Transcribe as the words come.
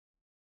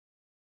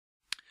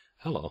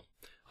Hello,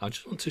 I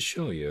just want to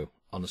show you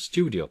on a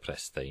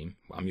StudioPress theme.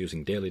 I'm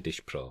using Daily Dish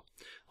Pro.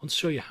 I want to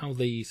show you how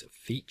these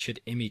featured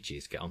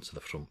images get onto the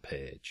front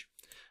page.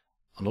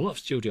 On a lot of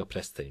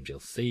StudioPress themes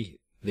you'll see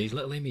these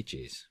little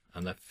images,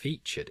 and they're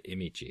featured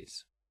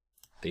images.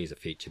 These are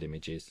featured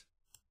images,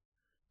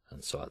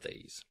 and so are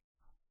these,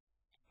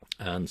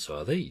 and so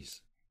are these.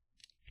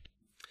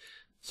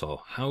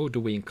 So how do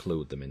we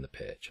include them in the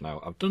page?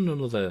 Now I've done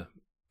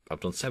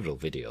several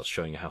videos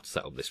showing you how to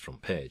set up this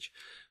front page.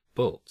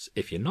 But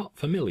if you're not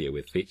familiar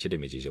with featured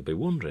images, you'll be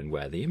wondering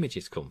where the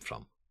images come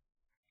from.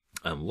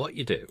 And what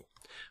you do,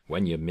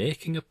 when you're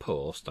making a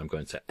post, I'm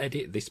going to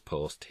edit this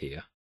post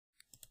here.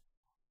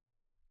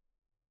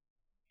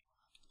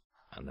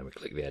 And then we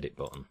click the edit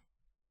button.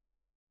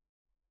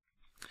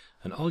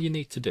 And all you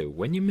need to do,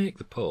 when you make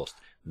the post,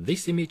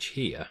 this image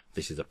here,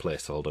 this is a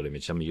placeholder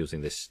image, I'm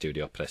using this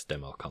StudioPress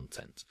demo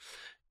content.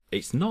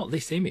 It's not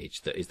this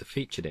image that is the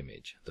featured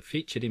image. The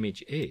featured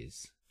image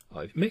is,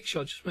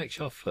 just make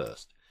sure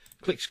first,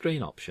 click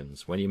Screen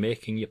Options when you're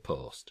making your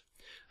post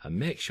and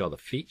make sure the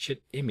Featured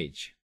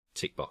Image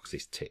tick box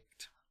is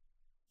ticked.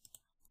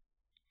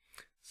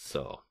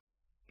 So,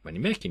 when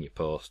you're making your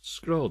post,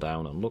 scroll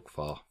down and look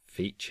for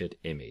Featured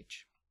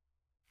Image.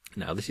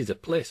 Now this is a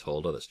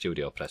placeholder that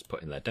StudioPress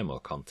put in their demo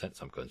content,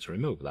 so I'm going to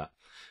remove that.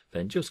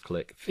 Then just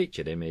click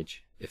Featured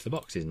Image. If the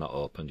box is not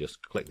open,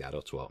 just click the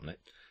arrow to open it.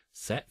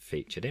 Set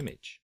Featured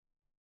Image.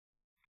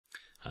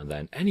 And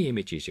then any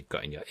images you've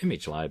got in your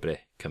image library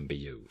can be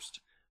used.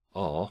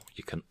 Or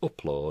you can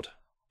upload,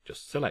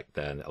 just select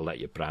there and it'll let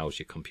you browse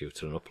your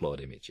computer and upload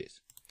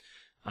images.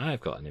 I've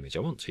got an image I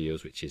want to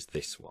use, which is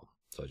this one.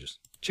 So just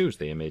choose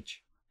the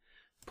image,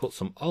 put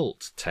some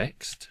alt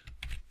text,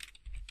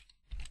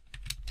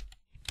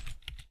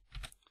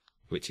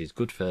 which is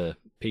good for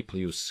people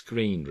who use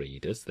screen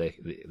readers.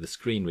 The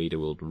screen reader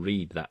will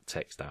read that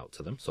text out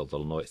to them, so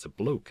they'll know it's a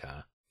blue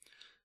car.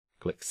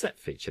 Click Set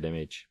Featured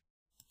Image.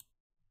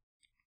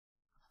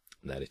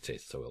 There it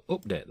is. So we'll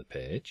update the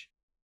page.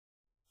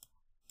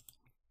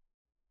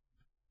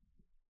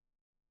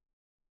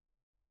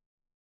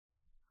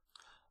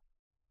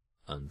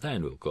 And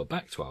then we'll go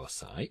back to our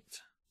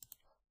site.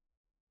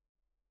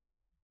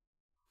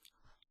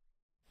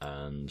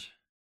 And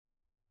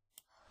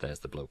there's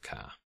the blue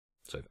car.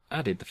 So we've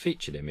added the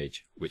featured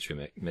image, which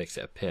makes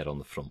it appear on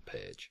the front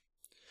page.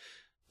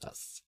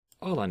 That's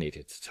all I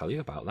needed to tell you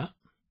about that.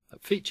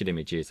 Featured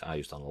images are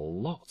used on a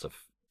lot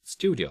of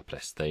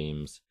StudioPress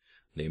themes.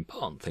 The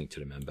important thing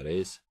to remember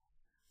is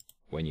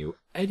when you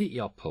edit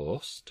your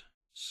post,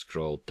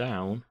 scroll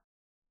down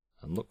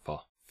and look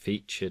for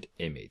featured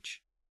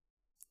image.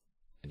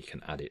 And you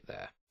can add it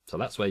there. So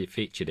that's where your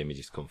featured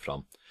images come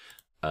from.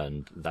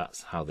 And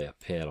that's how they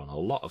appear on a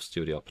lot of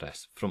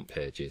StudioPress front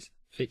pages.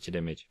 Featured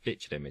image,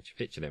 featured image,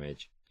 featured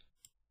image.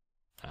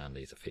 And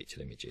these are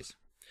featured images.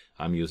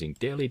 I'm using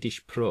Daily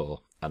Dish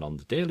Pro, and on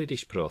the Daily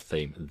Dish Pro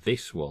theme,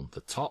 this one,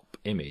 the top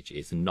image,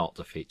 is not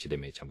a featured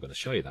image. I'm going to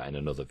show you that in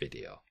another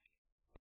video.